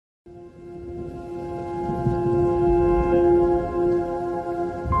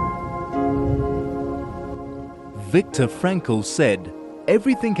Viktor Frankl said,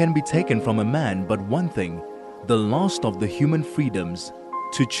 "Everything can be taken from a man but one thing, the last of the human freedoms.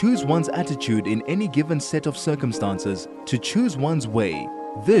 To choose one's attitude in any given set of circumstances, to choose one's way."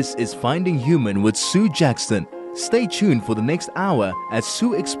 This is Finding Human with Sue Jackson. Stay tuned for the next hour as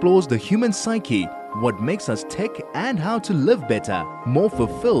Sue explores the human psyche, what makes us tick, and how to live better, more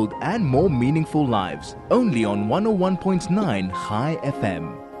fulfilled and more meaningful lives. Only on 101.9 High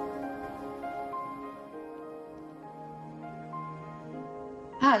FM.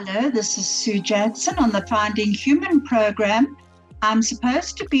 Hello, this is Sue Jackson on the Finding Human program. I'm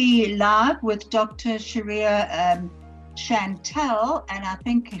supposed to be live with Dr. Teria Shantall, and I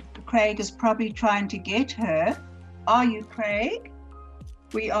think Craig is probably trying to get her. Are you, Craig?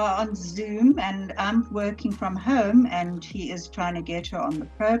 We are on Zoom, and I'm working from home, and he is trying to get her on the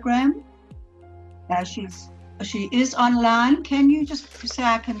program. She is online. Can you just say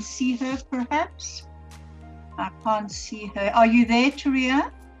I can see her, perhaps? I can't see her. Are you there,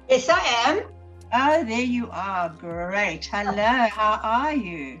 Teria? Yes, I am. Oh, there you are. Great. Hello. How are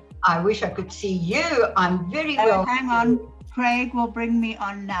you? I wish I could see you. I'm very well. Hang on. Craig will bring me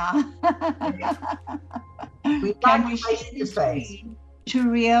on now. Can we face to face?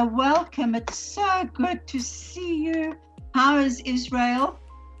 Teria, welcome. It's so good to see you. How is Israel?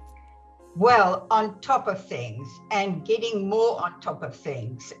 Well, on top of things and getting more on top of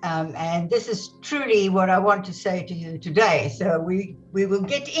things. And this is truly what I want to say to you today. So we will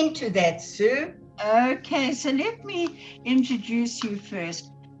get into that, Sue. Okay, so let me introduce you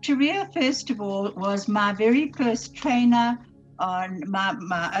first. Teria, first of all, was my very first trainer, on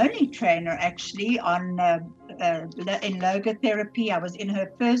my only trainer actually, on in logotherapy. I was in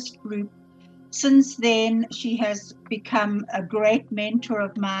her first group. Since then, she has become a great mentor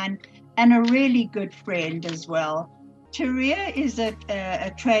of mine and a really good friend as well. Teria is a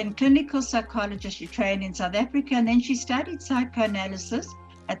trained clinical psychologist. She trained in South Africa, and then she studied psychoanalysis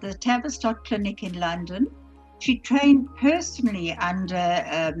at the Tavistock Clinic in London. She trained personally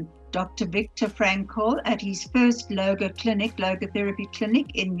under Dr. Viktor Frankl at his first logotherapy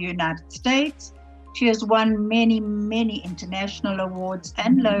clinic in the United States. She has won many, many international awards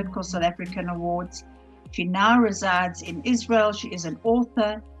and local South African awards. She now resides in Israel. She is an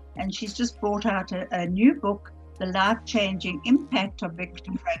author, and she's just brought out a new book, The Life-Changing Impact of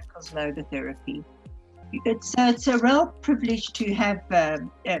Viktor Frankl's Logotherapy. It's a real privilege to have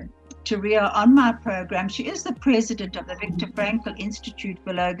Teria on my program. She is the president of the Viktor Frankl Institute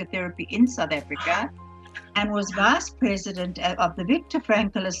for Logotherapy in South Africa and was vice president of the Viktor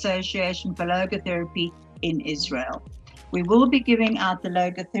Frankl Association for Logotherapy in Israel. We will be giving out the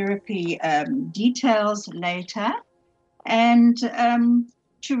logotherapy details later. And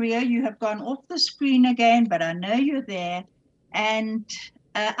Teria, you have gone off the screen again, but I know you're there. And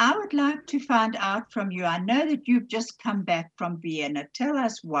I would like to find out from you. I know that you've just come back from Vienna. Tell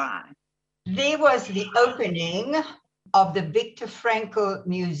us why. There was the opening of the Viktor Frankl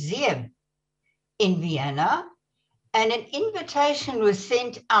Museum in Vienna, and an invitation was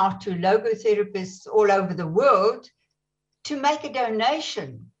sent out to logotherapists all over the world to make a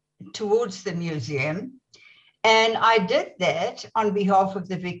donation towards the museum. And I did that on behalf of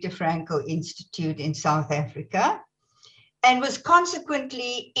the Viktor Frankl Institute in South Africa, and was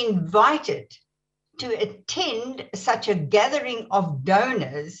consequently invited to attend such a gathering of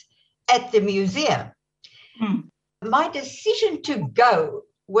donors at the museum. My decision to go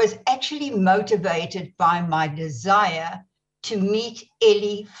was actually motivated by my desire to meet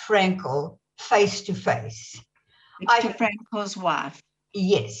Ellie Frankl face to face. Viktor Frankl's wife.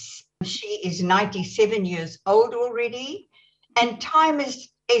 Yes, she is 97 years old already, and time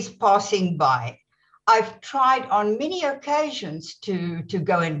is passing by. I've tried on many occasions to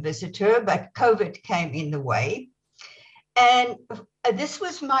go and visit her, but COVID came in the way. And this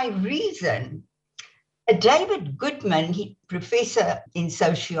was my reason. David Goodman, professor in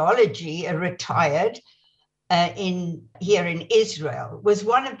sociology, retired here in Israel, was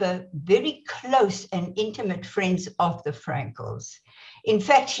one of the very close and intimate friends of the Frankls. In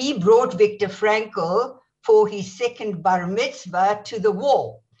fact, he brought Viktor Frankl for his second bar mitzvah to the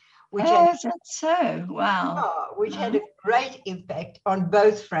wall. Which that's so, wow. Which had a great impact on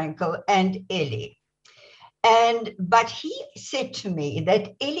both Frankl and Ellie. But he said to me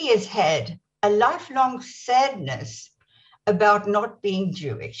that Ellie has had a lifelong sadness about not being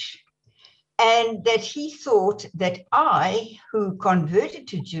Jewish, and that he thought that I, who converted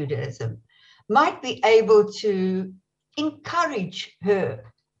to Judaism, might be able to encourage her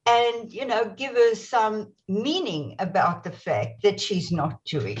and, give her some meaning about the fact that she's not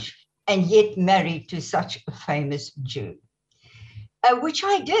Jewish and yet married to such a famous Jew, which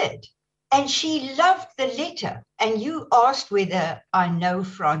I did. And she loved the letter. And you asked whether I know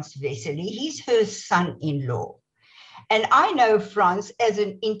Franz Wessely. He's her son-in-law. And I know Franz as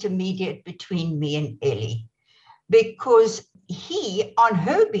an intermediate between me and Ellie, because he, on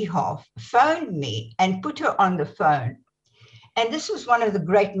her behalf, phoned me and put her on the phone. And this was one of the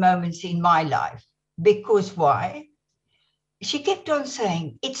great moments in my life. Because why? She kept on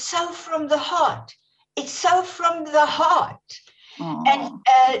saying, it's so from the heart. It's so from the heart.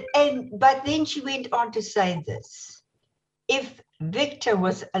 But then she went on to say this: if Victor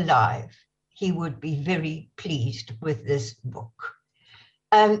was alive, he would be very pleased with this book.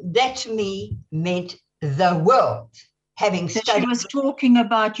 That to me meant the world, having studied. She was talking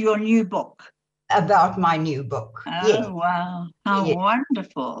about your new book. About my new book. Oh, yes. Wow. How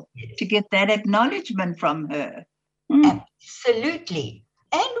wonderful to get that acknowledgement from her. Absolutely.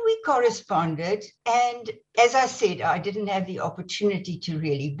 And we corresponded. And as I said, I didn't have the opportunity to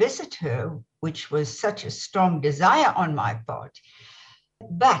really visit her, which was such a strong desire on my part.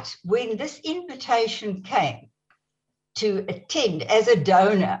 But when this invitation came to attend as a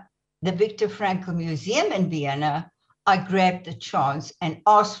donor the Viktor Frankl Museum in Vienna, I grabbed the chance and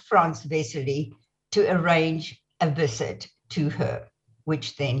asked Franz Wessely to arrange a visit to her,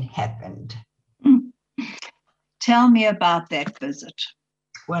 which then happened. Tell me about that visit.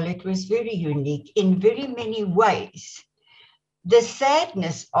 Well, it was very unique in very many ways. The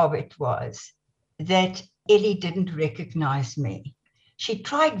sadness of it was that Ellie didn't recognize me. She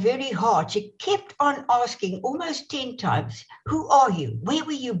tried very hard. She kept on asking almost 10 times, who are you? Where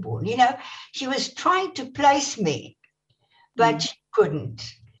were you born? You know, she was trying to place me, but she couldn't.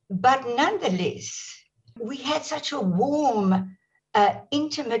 But nonetheless, we had such a warm,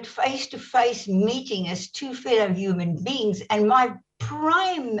 intimate face-to-face meeting as two fellow human beings. And my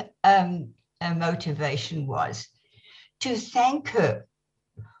prime motivation was to thank her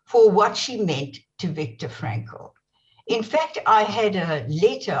for what she meant to Viktor Frankl. In fact, I had a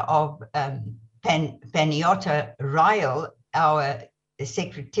letter of Paniota Ryle, our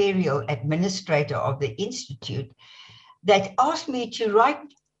secretarial administrator of the Institute, that asked me to write,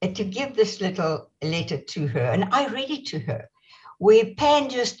 to give this little letter to her. And I read it to her, where Pan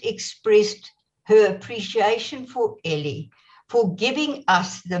just expressed her appreciation for Ellie, for giving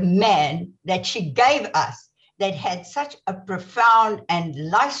us the man that she gave us, that had such a profound and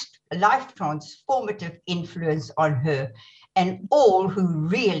life transformative influence on her and all who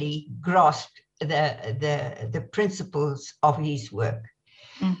really grasped the principles of his work.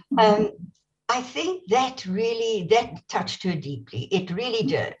 Mm-hmm. I think that touched her deeply. It really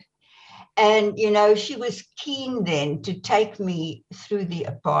did. And, you know, she was keen then to take me through the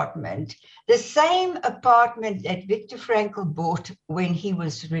apartment, the same apartment that Viktor Frankl bought when he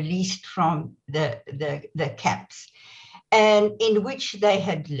was released from the camps, and in which they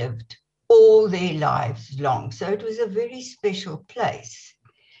had lived all their lives long. So it was a very special place.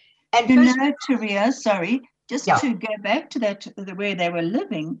 And you know, Teria, sorry, just to go back to that, where they were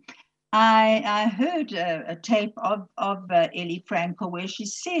living, I heard a tape of Ellie Frankl where she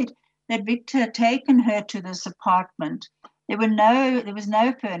said that Victor had taken her to this apartment. There was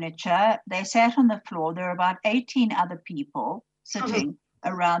no furniture. They sat on the floor. There were about 18 other people sitting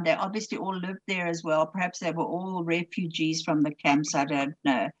around there. Obviously, all lived there as well. Perhaps they were all refugees from the camps. I don't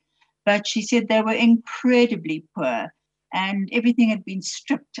know. But she said they were incredibly poor, and everything had been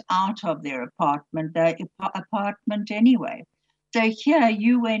stripped out of their apartment anyway. So here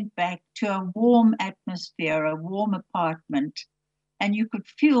you went back to a warm atmosphere, a warm apartment, and you could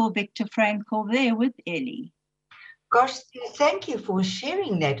feel Viktor Frankl there with Ellie. Gosh, thank you for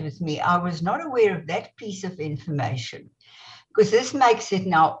sharing that with me. I was not aware of that piece of information, because this makes it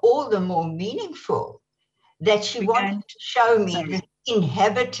now all the more meaningful that she wanted to show me this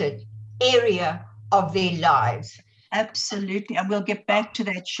inhabited area of their lives. Absolutely, and we'll get back to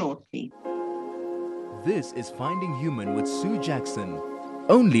that shortly. This is Finding Human with Sue Jackson,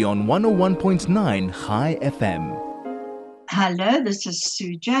 only on 101.9 High FM. Hello, this is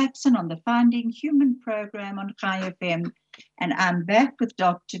Sue Jackson on the Finding Human program on High FM, and I'm back with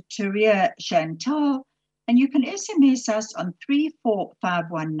Dr. Teria Shantall, and you can SMS us on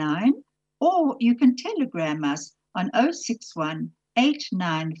 34519, or you can telegram us on 061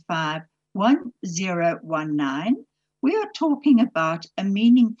 895 1019. We are talking about a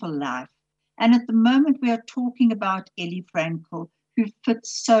meaningful life, and at the moment we are talking about Ellie Frankl, who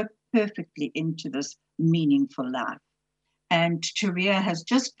fits so perfectly into this meaningful life. And Teria has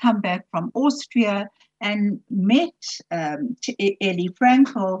just come back from Austria and met Ellie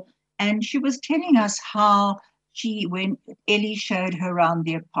Frankl, and she was telling us how when Ellie showed her around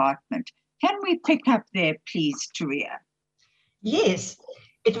the apartment. Can we pick up there, please, Teria? Yes.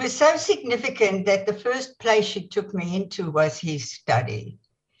 It was so significant that the first place she took me into was his study.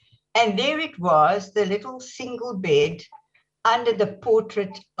 And there it was, the little single bed under the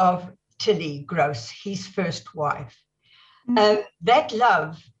portrait of Tilly Gross, his first wife. That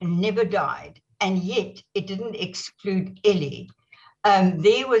love never died, and yet it didn't exclude Ellie.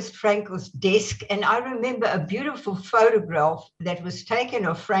 There was Frankel's desk, and I remember a beautiful photograph that was taken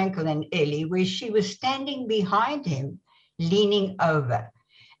of Frankel and Ellie, where she was standing behind him, leaning over.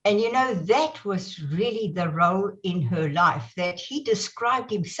 And you know, that was really the role in her life that he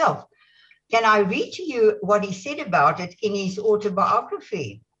described himself. Can I read to you what he said about it in his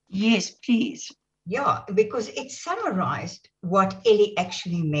autobiography? Yes, please. Yeah, because it summarized what Ellie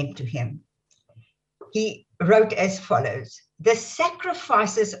actually meant to him. He wrote as follows: the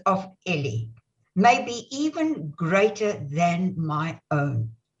sacrifices of Ellie may be even greater than my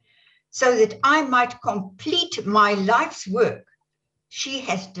own, so that I might complete my life's work. She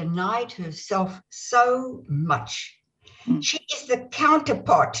has denied herself so much. She is the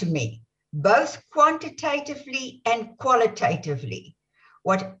counterpart to me, both quantitatively and qualitatively.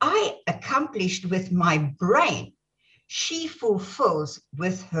 What I accomplished with my brain, she fulfills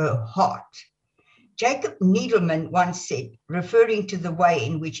with her heart. Jacob Needleman once said, referring to the way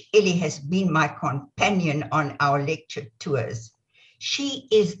in which Ellie has been my companion on our lecture tours, she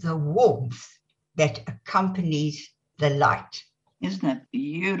is the warmth that accompanies the light. Isn't that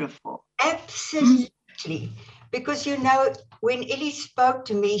beautiful? Absolutely. Because, you know, when Ellie spoke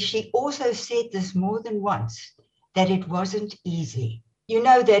to me, she also said this more than once, that it wasn't easy. You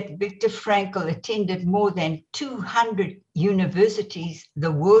know that Viktor Frankl attended more than 200 universities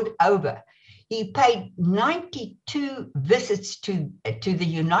the world over. He paid 92 visits to the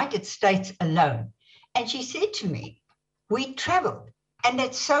United States alone. And she said to me, we traveled, and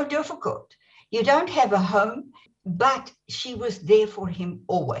that's so difficult. You don't have a home, but she was there for him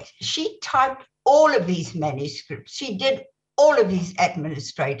always. She typed all of his manuscripts. She did all of his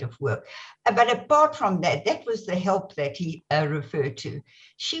administrative work. But apart from that, that was the help that he referred to.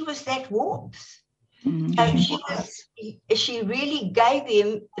 She was that warmth. She really gave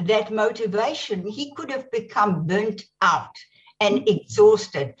him that motivation. He could have become burnt out and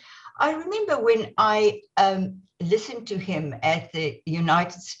exhausted. I remember when I listened to him at the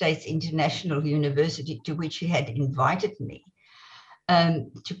United States International University, to which he had invited me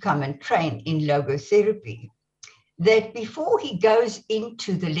to come and train in logotherapy, that before he goes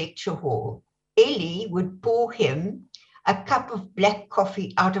into the lecture hall, Ellie would pour him a cup of black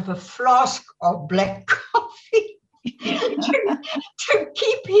coffee out of a flask of black coffee to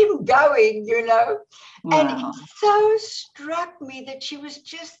keep him going, you know. Wow. And it so struck me that she was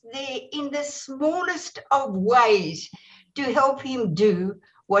just there in the smallest of ways to help him do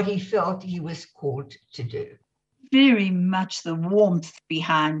what he felt he was called to do. Very much the warmth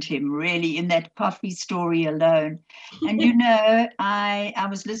behind him, really, in that coffee story alone. And, you know, I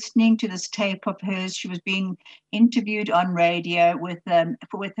was listening to this tape of hers. She was being interviewed on radio with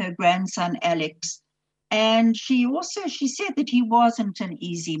her grandson, Alex. And she said that he wasn't an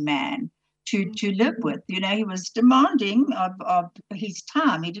easy man to live with. You know, he was demanding of his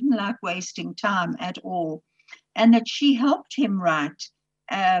time. He didn't like wasting time at all. And that she helped him write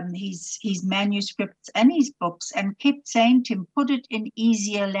his manuscripts and his books, and kept saying to him, put it in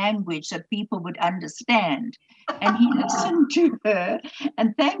easier language so people would understand. And he listened to her,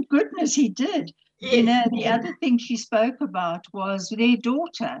 and thank goodness he did. Yes. You know, the other thing she spoke about was their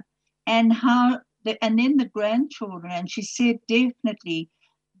daughter and and then the grandchildren. And she said definitely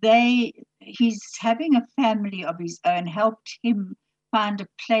he's having a family of his own helped him find a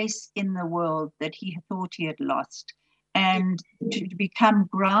place in the world that he thought he had lost, and to become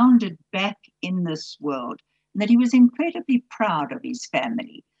grounded back in this world, and that he was incredibly proud of his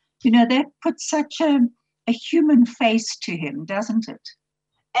family. You know, that puts such a human face to him, doesn't it?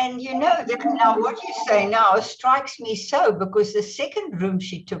 And you know, that now what you say now strikes me so, because the second room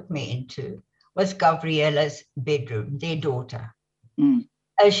she took me into was Gavriella's bedroom, their daughter.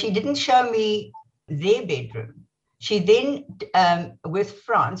 She didn't show me their bedroom. She then, with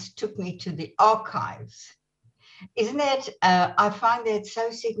Franz, took me to the archives. Isn't that, I find that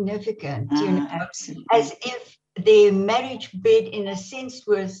so significant, you know, absolutely. As if their marriage bed in a sense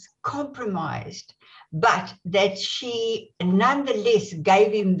was compromised, but that she nonetheless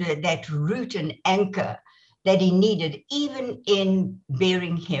gave him that root and anchor that he needed, even in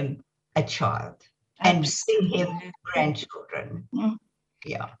bearing him a child and giving him grandchildren.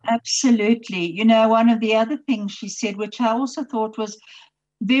 Yeah. Absolutely. You know, one of the other things she said, which I also thought was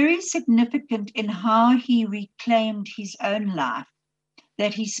very significant in how he reclaimed his own life,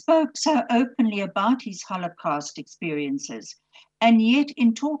 that he spoke so openly about his Holocaust experiences, And yet,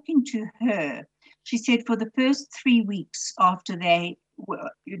 in talking to her, she said for the first 3 weeks after they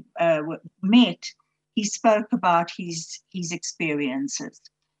met, he spoke about his experiences.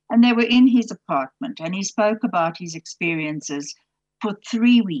 And they were in his apartment, and he spoke about his experiences for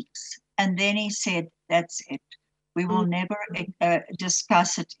 3 weeks. And then he said, that's it. We will never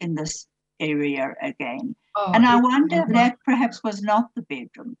discuss it in this area again. And I wonder if that perhaps was not the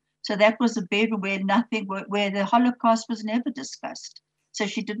bedroom. So that was a bedroom where the Holocaust was never discussed. So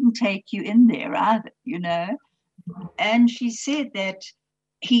she didn't take you in there either, you know. And she said that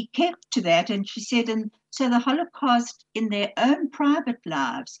he kept to that. And she said, and so the Holocaust in their own private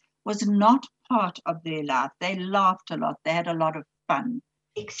lives was not part of their life. They laughed a lot. They had a lot of fun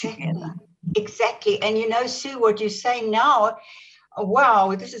together. Exactly. And you know, Sue, what you're saying now,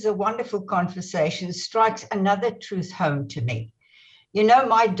 wow, this is a wonderful conversation, strikes another truth home to me. You know,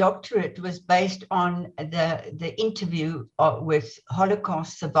 my doctorate was based on the interview with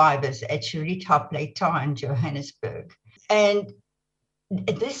Holocaust survivors at Charité Hapletar in Johannesburg. And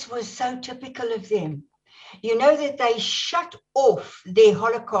this was so typical of them. You know, that they shut off their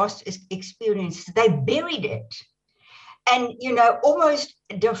Holocaust experience. They buried it. And, you know, almost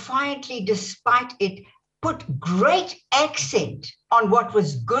defiantly, despite it, put great accent on what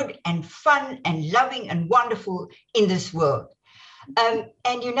was good and fun and loving and wonderful in this world.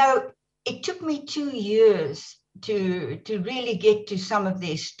 And, you know, it took me 2 years to really get to some of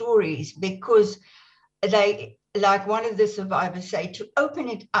their stories, because they, like one of the survivors say, to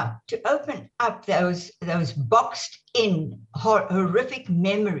open up those boxed in horrific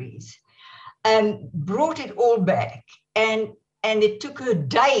memories, brought it all back. And it took her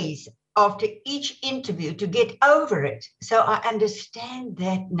days after each interview to get over it. So I understand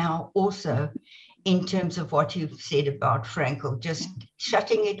that now also, in terms of what you've said about Frankel, just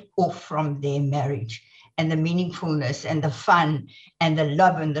shutting it off from their marriage and the meaningfulness and the fun and the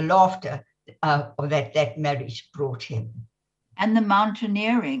love and the laughter that marriage brought him. And the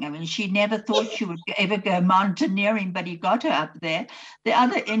mountaineering. I mean, she never thought she would ever go mountaineering, but he got her up there. The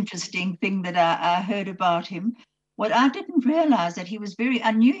other interesting thing that I heard about him, what I didn't realize that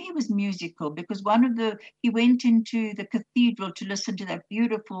I knew he was musical, because he went into the cathedral to listen to that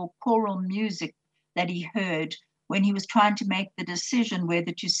beautiful choral music that he heard when he was trying to make the decision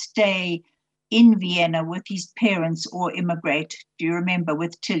whether to stay in Vienna with his parents or immigrate, do you remember,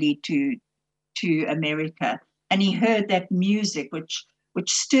 with Tilly to America. And he heard that music which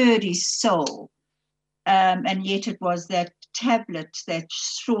stirred his soul. And yet it was that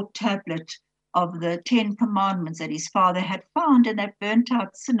short tablet of the 10 Commandments that his father had found in that burnt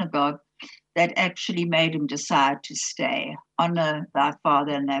out synagogue that actually made him decide to stay. Honor thy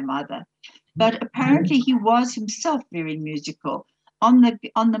father and thy mother. But apparently he was himself very musical. On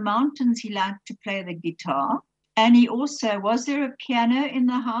the mountains, he liked to play the guitar. And he also, was there a piano in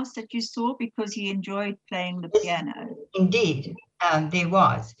the house that you saw? Because he enjoyed playing the piano. Indeed, there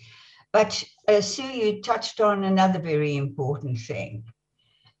was. But Sue, you touched on another very important thing.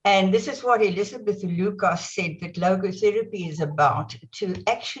 And this is what Elizabeth Lucas said that logotherapy is about, to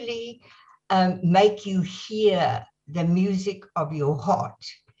actually make you hear the music of your heart.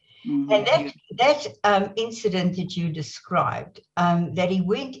 Mm-hmm. And that incident that you described, that he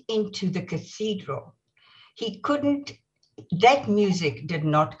went into the cathedral, that music did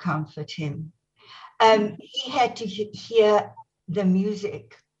not comfort him. He had to hear the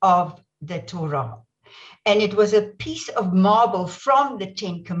music of the Torah. And it was a piece of marble from the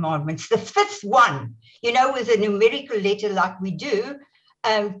 10 Commandments, the 5th one, you know, with a numerical letter like we do,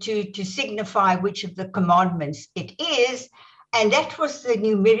 to signify which of the commandments it is. And that was the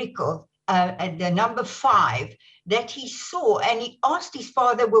numerical, the number 5 that he saw. And he asked his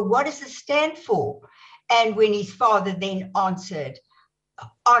father, well, what does it stand for? And when his father then answered,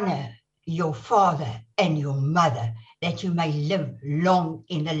 honor your father and your mother, that you may live long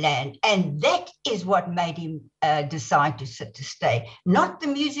in the land. And that is what made him decide to stay. Not the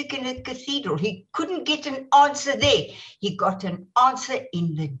music in the cathedral. He couldn't get an answer there. He got an answer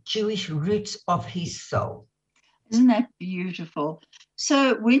in the Jewish roots of his soul. Isn't that beautiful?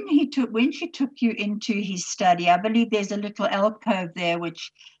 So when she took you into his study, I believe there's a little alcove there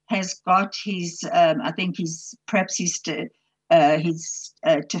which has got his, I think perhaps his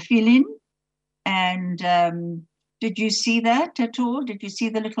tefillin. And did you see that at all? Did you see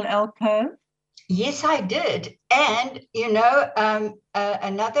the little alcove? Yes, I did. And, you know,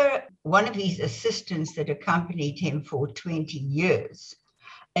 another one of his assistants that accompanied him for 20 years,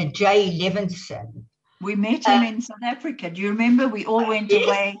 Jay Levinson. We met him in South Africa. Do you remember? We all went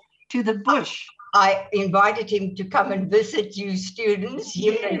away to the bush. I invited him to come and visit you students,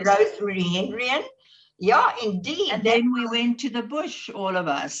 him and Rosemary Henrien. Yeah, indeed. And then we went to the bush, all of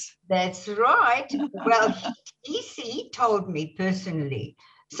us. That's right. Well, he told me personally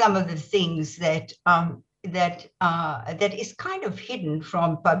some of the things that that is kind of hidden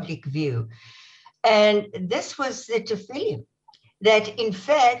from public view. And this was the tefillin that, in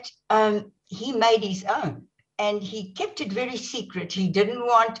fact, he made his own. And he kept it very secret. He didn't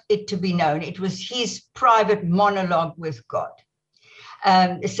want it to be known. It was his private monologue with God,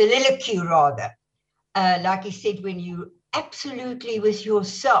 a soliloquy rather. Like he said, when you absolutely with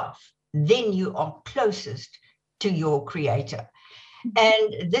yourself, then you are closest to your creator.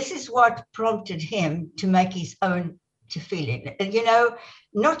 And this is what prompted him to make his own tefillin. You know,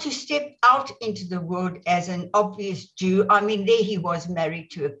 not to step out into the world as an obvious Jew. I mean, there he was married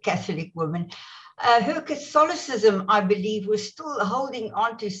to a Catholic woman. Her Catholicism, I believe, was still holding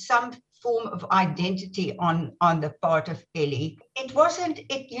on to some form of identity on the part of Ellie. It wasn't,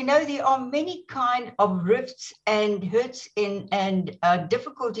 you know, there are many kind of rifts and hurts and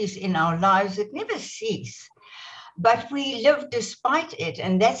difficulties in our lives that never cease. But we live despite it,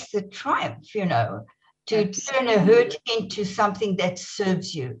 and that's the triumph, you know, to turn a hurt into something that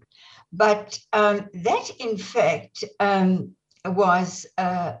serves you. But that, in fact, was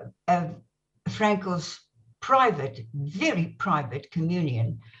Frankel's private, very private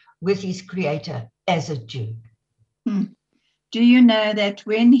communion with his creator as a Jew. Do you know that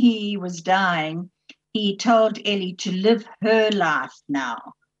when he was dying, he told Ellie to live her life now,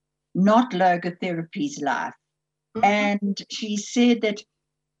 not logotherapy's life? Mm-hmm. And she said that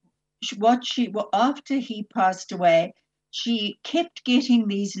after he passed away, she kept getting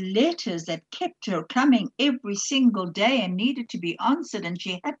these letters that kept her coming every single day and needed to be answered, and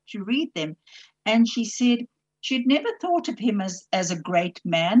she had to read them. And she said she'd never thought of him as a great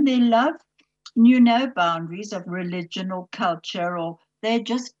man. Their love knew no boundaries of religion or culture, or they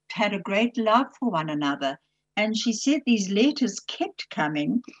just had a great love for one another. And she said these letters kept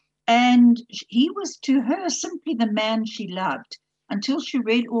coming, and he was to her simply the man she loved, until she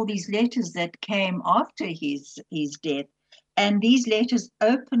read all these letters that came after his death. And these letters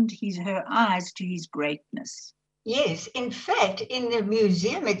opened her eyes to his greatness. Yes, in fact, in the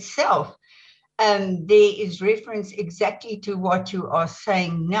museum itself, there is reference exactly to what you are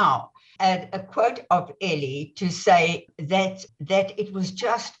saying now. A quote of Ellie to say that it was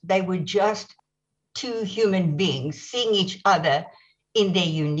they were just two human beings seeing each other in their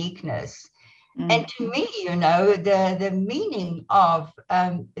uniqueness. Mm-hmm. And to me, you know, the meaning of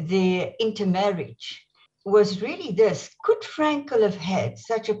their intermarriage was really this: could Frankel have had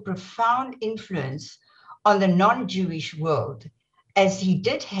such a profound influence on the non-Jewish world as he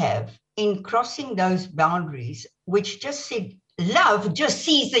did have in crossing those boundaries, which just said, love just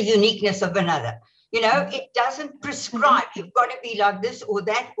sees the uniqueness of another. You know, it doesn't prescribe, you've got to be like this or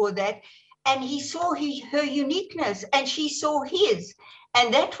that or that. And he saw her uniqueness and she saw his.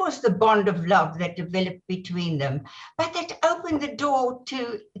 And that was the bond of love that developed between them. But that opened the door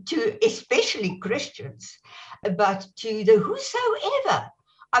to especially Christians, but to the whosoever.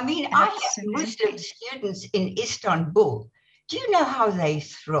 I mean, I have Muslim students in Istanbul. Do you know how they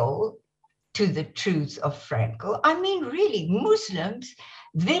throw to the truths of Frankel? I mean, really, Muslims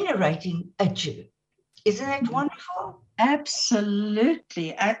venerating a Jew. Isn't that wonderful?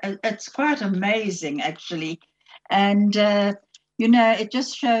 Absolutely. It's quite amazing, actually. And, you know, it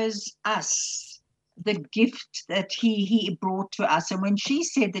just shows us the gift that he brought to us. And when she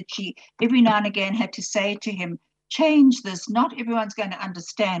said that she every now and again had to say to him, change this, not everyone's going to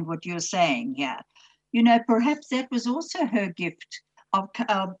understand what you're saying here. You know, perhaps that was also her gift of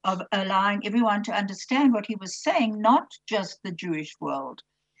allowing everyone to understand what he was saying, not just the Jewish world.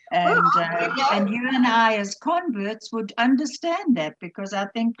 And and you and I as converts would understand that, because I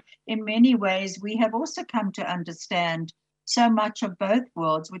think in many ways we have also come to understand so much of both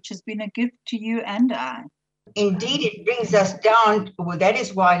worlds, which has been a gift to you and I. Indeed, it brings us down. Well, that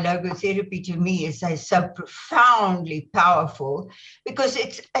is why logotherapy to me is so profoundly powerful, because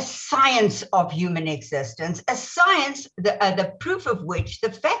it's a science of human existence, a science, the proof of which,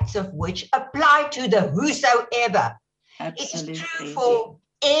 the facts of which apply to the whosoever. Absolutely. It's true for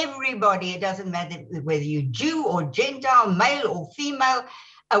everybody. It doesn't matter whether you're Jew or Gentile, male or female,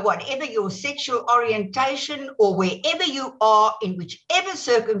 whatever your sexual orientation or wherever you are, in whichever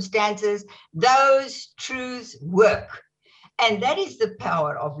circumstances, those truths work. And that is the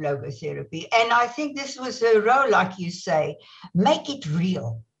power of logotherapy. And I think this was her role, like you say, make it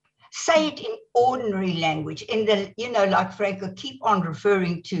real. Say it in ordinary language, in the, you know, like Frankel keep on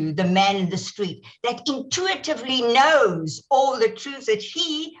referring to the man in the street that intuitively knows all the truths that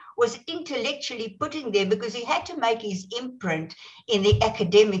he was intellectually putting there, because he had to make his imprint in the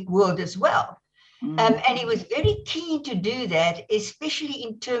academic world as well. And he was very keen to do that, especially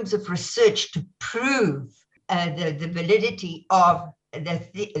in terms of research to prove the validity of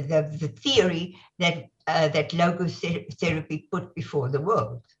the theory that logotherapy put before the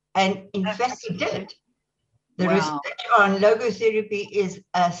world. And in fact, he did. The research on logotherapy is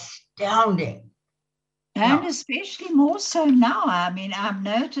astounding. And especially more so now. I mean, I've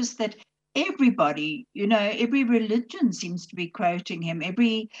noticed that everybody, every religion seems to be quoting him.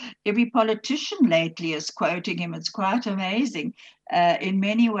 Every politician lately is quoting him. It's quite amazing. In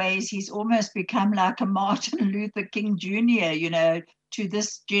many ways, he's almost become like a Martin Luther King Jr., to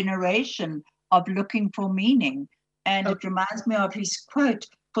this generation of looking for meaning. And it reminds me of his quote,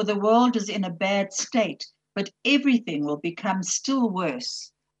 "For the world is in a bad state, but everything will become still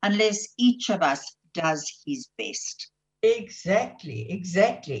worse unless each of us does his best."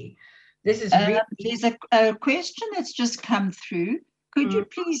 Exactly. This is really... There's a question that's just come through. Could you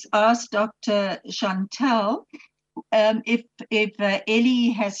please ask Dr. Shantall if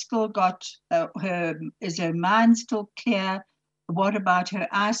Ellie has still got is her mind still clear? What about her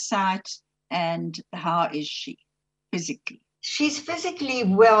eyesight, and how is she physically? She's physically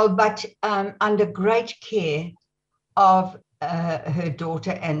well, but under great care of her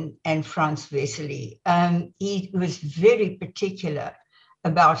daughter and Franz Wessely. He was very particular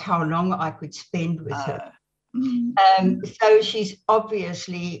about how long I could spend with her. So she's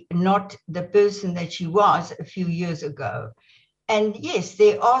obviously not the person that she was a few years ago. And yes,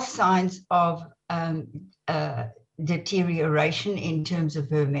 there are signs of deterioration in terms of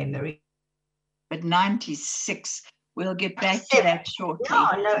her memory. But 96, we'll get back to that shortly.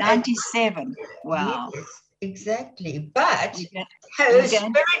 97, wow. Yes, exactly. But her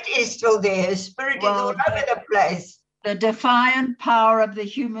spirit is still there. Her spirit is all over the place. The defiant power of the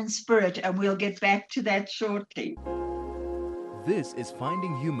human spirit, and we'll get back to that shortly. This is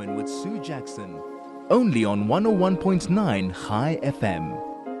Finding Human with Sue Jackson, only on 101.9 High FM.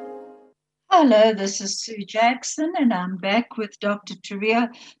 Hello, this is Sue Jackson, and I'm back with Dr. Teria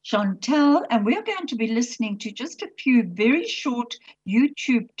Shantall, and we're going to be listening to just a few very short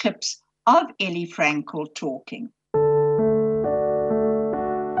YouTube clips of Ellie Frankel talking.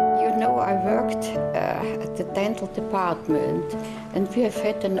 I worked at the dental department, and we have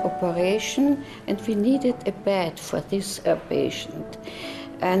had an operation, and we needed a bed for this patient.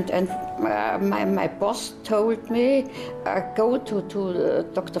 And my boss told me, go to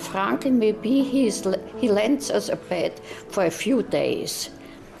Dr. Frankel, maybe he lends us a bed for a few days.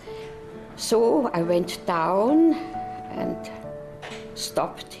 So I went down and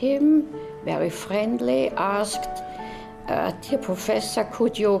stopped him, very friendly, asked, dear professor,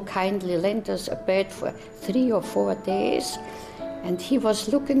 could you kindly lend us a bed for 3 or 4 days? And he was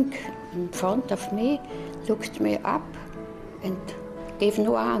looking in front of me, looked me up, and gave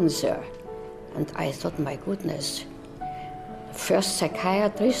no answer. And I thought, my goodness, the first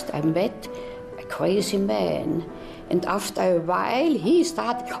psychiatrist I met, a crazy man. And after a while, he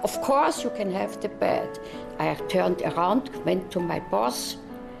started, of course you can have the bed. I turned around, went to my boss,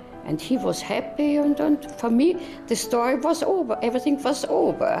 and he was happy, and for me, the story was over. Everything was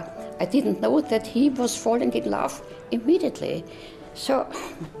over. I didn't know that he was falling in love immediately. So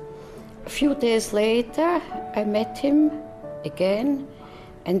a few days later, I met him again,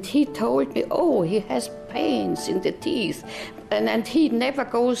 and he told me, oh, he has pains in the teeth, and he never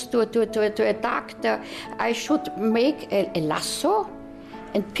goes to a doctor. I should make a lasso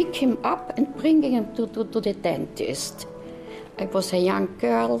and pick him up and bring him to the dentist. I was a young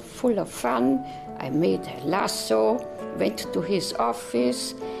girl, full of fun. I made a lasso, went to his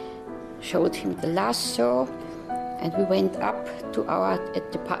office, showed him the lasso, and we went up to our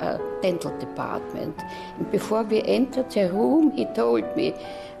dental department. And before we entered the room, he told me,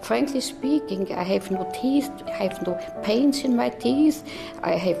 frankly speaking, I have no teeth, I have no pains in my teeth,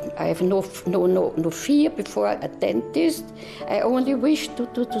 I have no fear before a dentist. I only wish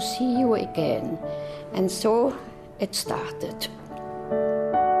to see you again. And so it started.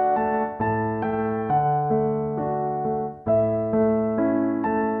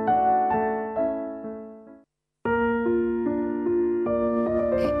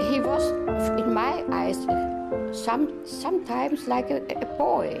 He was, in my eyes, sometimes like a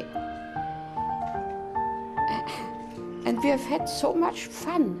boy. And we have had so much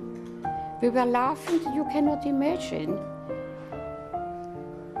fun. We were laughing that you cannot imagine.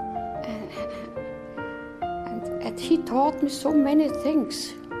 And he taught me so many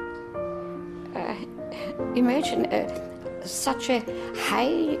things. Imagine such a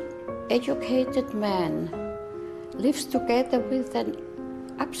high educated man lives together with an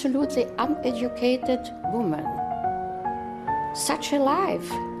absolutely uneducated woman. Such a life.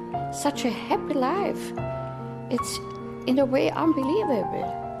 such a happy life. It's in a way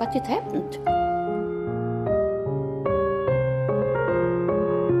unbelievable, but it happened.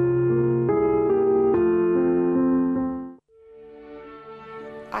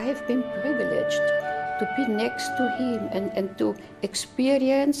 I have been privileged to be next to him and to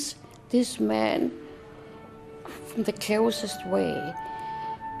experience this man from the closest way.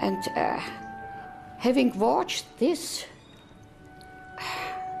 And having watched this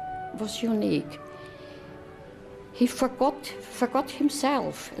was unique. He forgot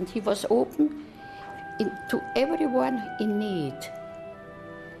himself, and he was open to everyone in need.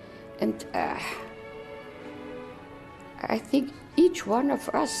 And I think each one of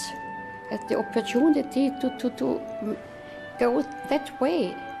us had the opportunity to go that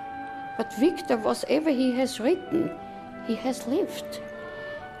way. But Victor, whatever he has written, he has lived.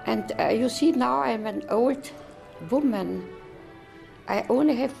 And you see, now I'm an old woman. I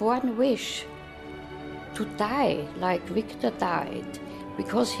only have one wish, to die like Victor died,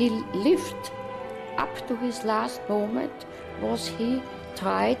 because he lived up to his last moment, was he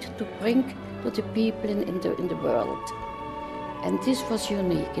tried to bring to the people in the world. And this was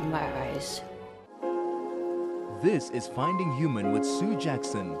unique in my eyes. This is Finding Human with Sue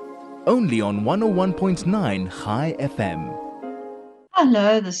Jackson, only on 101.9 High FM.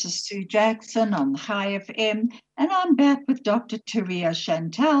 Hello, this is Sue Jackson on High FM, and I'm back with Dr. Teria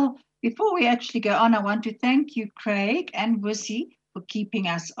Shantall. Before we actually go on, I want to thank you, Craig and Wussy, for keeping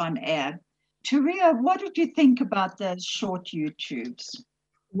us on air. Teria, what did you think about those short YouTubes?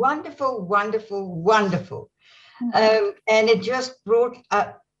 Wonderful, wonderful, wonderful. And it just brought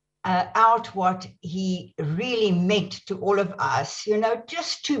out what he really meant to all of us, you know,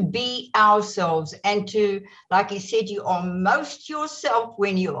 just to be ourselves and to, like he said, you are most yourself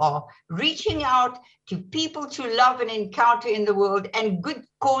when you are reaching out to people to love and encounter in the world and good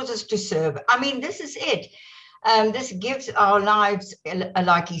causes to serve. I mean, this is it. This gives our lives,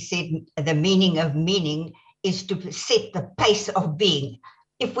 like he said, the meaning of meaning is to set the pace of being.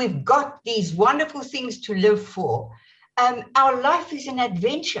 If we've got these wonderful things to live for, our life is an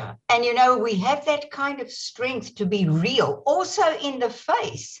adventure. And, you know, we have that kind of strength to be real, also in the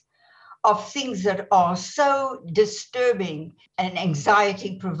face of things that are so disturbing and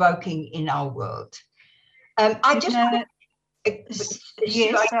anxiety-provoking in our world. I just want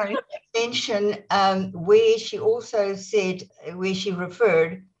to mention where she also said, where she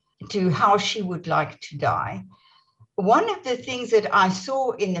referred to how she would like to die. One of the things that I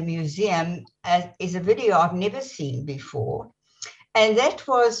saw in the museum is a video I've never seen before. And that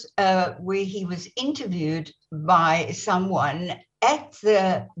was where he was interviewed by someone at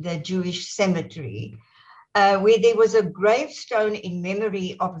the Jewish cemetery, where there was a gravestone in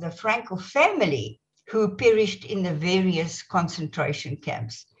memory of the Frankel family who perished in the various concentration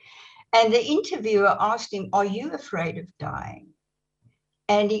camps. And the interviewer asked him, "Are you afraid of dying?"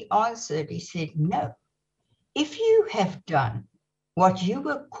 And he answered, he said, "No. If you have done what you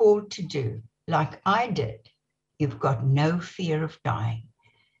were called to do, like I did, you've got no fear of dying.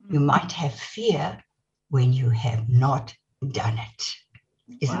 You might have fear when you have not done it."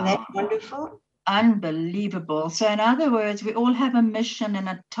 Isn't that wonderful? Unbelievable. So in other words, we all have a mission and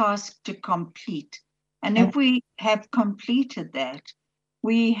a task to complete. And if we have completed that,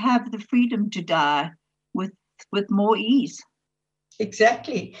 we have the freedom to die with more ease.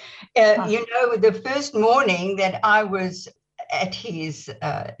 Exactly. You know, the first morning that I was at his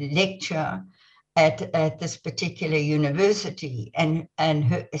lecture at this particular university and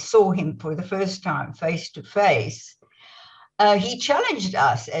saw him for the first time face to face, he challenged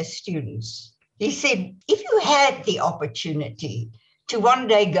us as students. He said, if you had the opportunity to one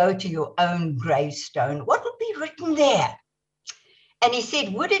day go to your own gravestone, what would be written there? And he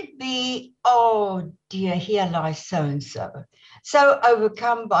said, would it be, "Oh dear, here lies so-and-so, so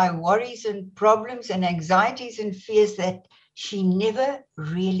overcome by worries and problems and anxieties and fears that she never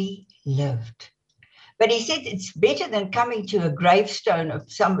really lived." But he said it's better than coming to a gravestone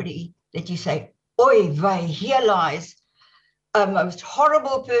of somebody that you say, "Oy vey, here lies a most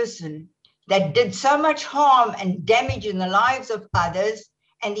horrible person that did so much harm and damage in the lives of others."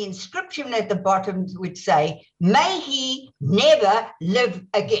 And the inscription at the bottom would say, "May he never live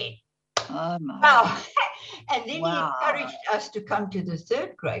again." Oh my. Wow. And then he encouraged us to come to the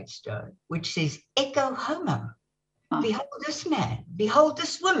third gravestone, which says, "Ecce homo." Behold this man, behold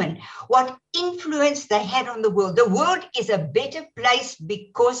this woman, what influence they had on the world. The world is a better place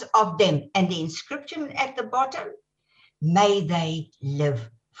because of them. And the inscription at the bottom, "May they live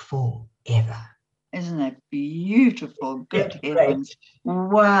forever." Isn't that beautiful? Good Yeah, heavens.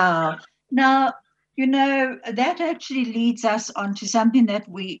 Wow. Now, You know, that actually leads us on to something that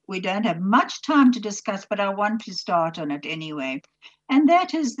we don't have much time to discuss, but I want to start on it anyway. And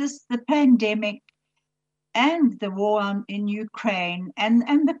that is the pandemic and the war in Ukraine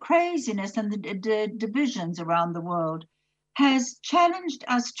and the craziness and the divisions around the world has challenged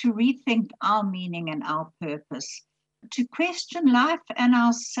us to rethink our meaning and our purpose, to question life and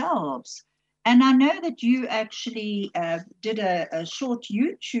ourselves. And I know that you actually did a short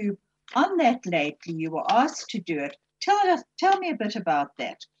YouTube on that lately. You were asked to do it. Tell me a bit about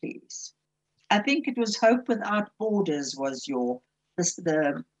that, please. I think it was Hope Without Borders was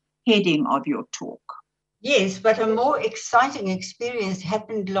the heading of your talk. Yes, but a more exciting experience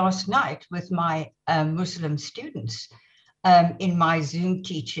happened last night with my Muslim students in my Zoom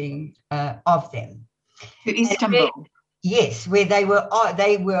teaching of them. To Istanbul. Yes, where they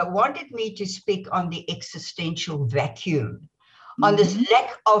wanted me to speak on the existential vacuum, on this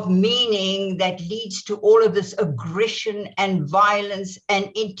lack of meaning that leads to all of this aggression and violence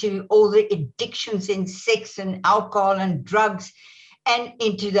and into all the addictions in sex and alcohol and drugs, and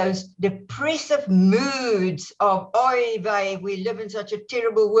into those depressive moods of, oy vey, we live in such a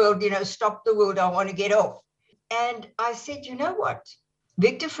terrible world, stop the world, I want to get off. And I said, you know what?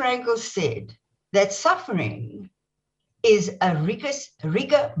 Viktor Frankl said that suffering is a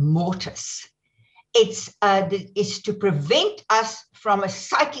rigor mortis. It's to prevent us from a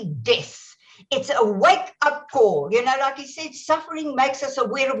psychic death. It's a wake-up call. Like he said, suffering makes us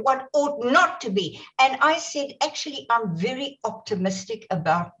aware of what ought not to be. And I said, actually, I'm very optimistic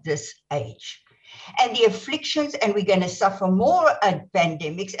about this age. And the afflictions, and we're going to suffer more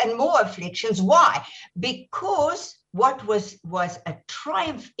pandemics and more afflictions. Why? Because what was a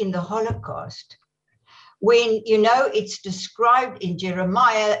triumph in the Holocaust, when, it's described in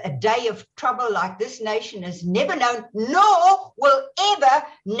Jeremiah, a day of trouble like this nation has never known, nor will ever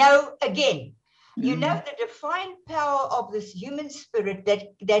know again. The defiant power of this human spirit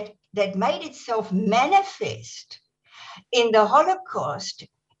that made itself manifest in the Holocaust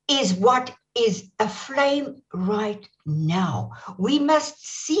is what is aflame right now. We must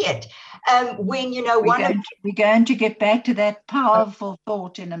see it. We're going to get back to that powerful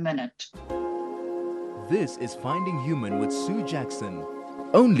thought in a minute. This is Finding Human with Sue Jackson,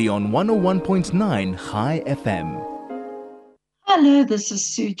 only on 101.9 High FM. Hello, this is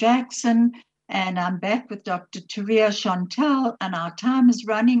Sue Jackson, and I'm back with Dr. Teria Shantall, and our time is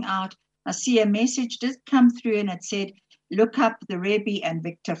running out. I see a message did come through, and it said, look up the Rebbe and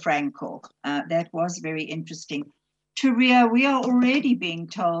Viktor Frankl. That was very interesting. Teria, we are already being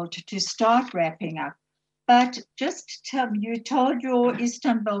told to start wrapping up, but just tell me, you told your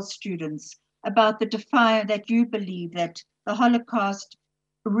Istanbul students about the defiant, that you believe that the Holocaust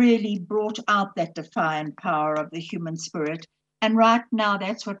really brought out that defiant power of the human spirit. And right now,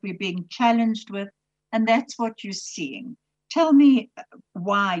 that's what we're being challenged with, and that's what you're seeing. Tell me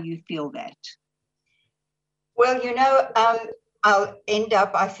why you feel that. Well, I'll end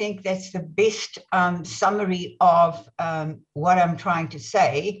up, I think that's the best summary of what I'm trying to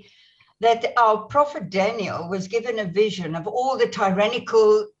say, that our prophet Daniel was given a vision of all the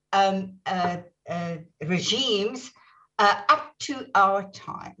tyrannical regimes up to our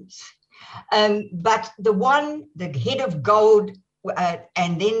times. But the head of gold,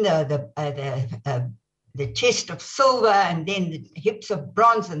 and then the chest of silver, and then the hips of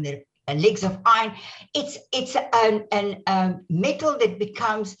bronze, and the legs of iron. It's a metal that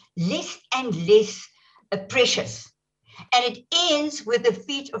becomes less and less precious, and it ends with the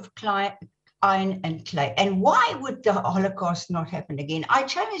feet of iron and clay. And why would the Holocaust not happen again? I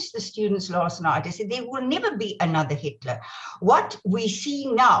challenged the students last night. I said, there will never be another Hitler. What we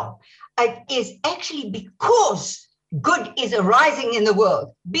see now is actually because good is arising in the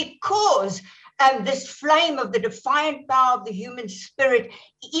world, because this flame of the defiant power of the human spirit,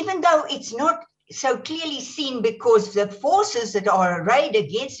 even though it's not so clearly seen, because the forces that are arrayed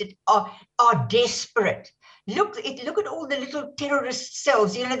against it are desperate. Look at all the little terrorist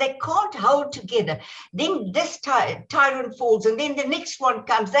cells, they can't hold together. Then this tyrant falls, and then the next one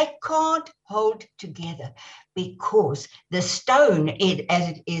comes. They can't hold together because the stone, as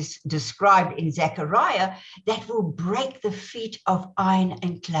it is described in Zechariah, that will break the feet of iron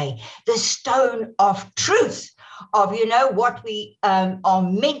and clay, the stone of truth, of, what we are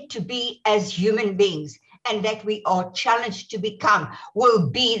meant to be as human beings, and that we are challenged to become,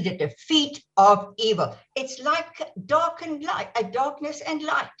 will be the defeat of evil. It's like darkness and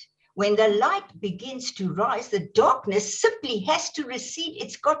light. When the light begins to rise, the darkness simply has to recede.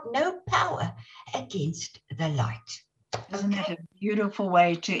 It's got no power against the light. Isn't that a beautiful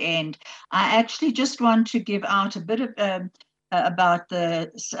way to end? I actually just want to give out a bit of about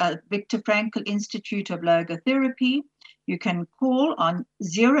the Viktor Frankl Institute of Logotherapy, you can call on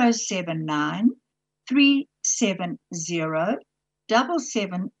 079 370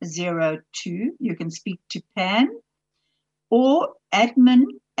 7702. You can speak to Pan, or admin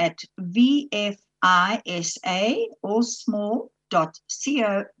at VFISA, all small,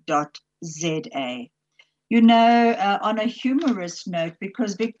 .co.za. You know, on a humorous note,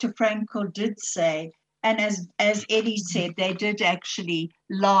 because Viktor Frankl did say, and as Eddie said, they did actually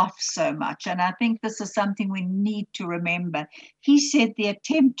laugh so much. And I think this is something we need to remember. He said the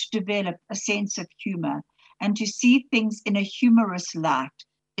attempt to develop a sense of humor and to see things in a humorous light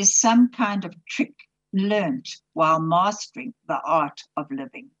is some kind of trick learned while mastering the art of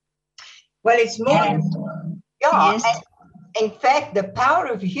living. Well, it's more. Yeah. Yes. In fact, the power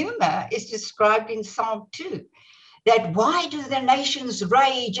of humor is described in Psalm 2. That why do the nations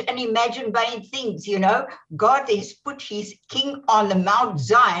rage and imagine vain things? You know, God has put his king on the Mount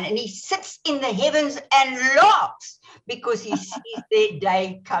Zion, and he sits in the heavens and laughs because he sees their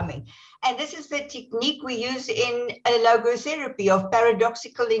day coming. And this is the technique we use in logotherapy of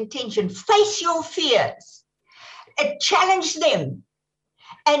paradoxical intention. Face your fears, challenge them,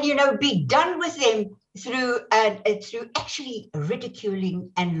 and, you know, be done with them through actually ridiculing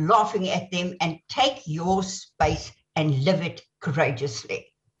and laughing at them, and take your space and live it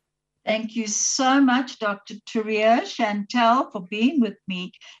courageously. Thank you so much, Dr. Teria Shantall, for being with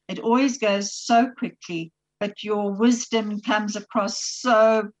me. It always goes so quickly, but your wisdom comes across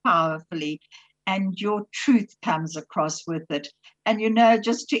so powerfully, and your truth comes across with it. And, you know,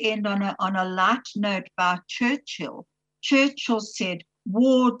 just to end on a light note about Churchill, Churchill said,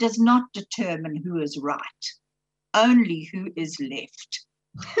 war does not determine who is right, only who is left.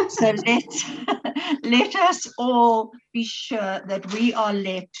 So let us all be sure that we are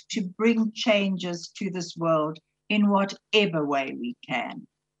left to bring changes to this world in whatever way we can.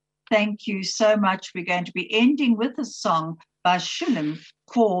 Thank you so much. We're going to be ending with a song by Shulam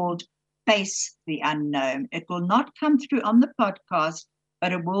called Face the Unknown. It will not come through on the podcast,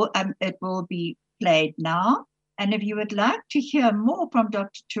 but it will be played now. And if you would like to hear more from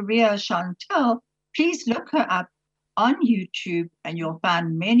Dr. Teria Shantall, please look her up on YouTube, and you'll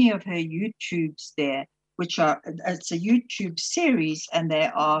find many of her YouTubes there, it's a YouTube series, and they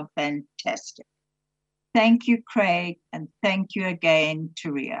are fantastic. Thank you, Craig, and thank you again,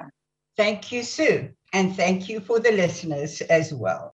 Teria. Thank you, Sue, and thank you for the listeners as well.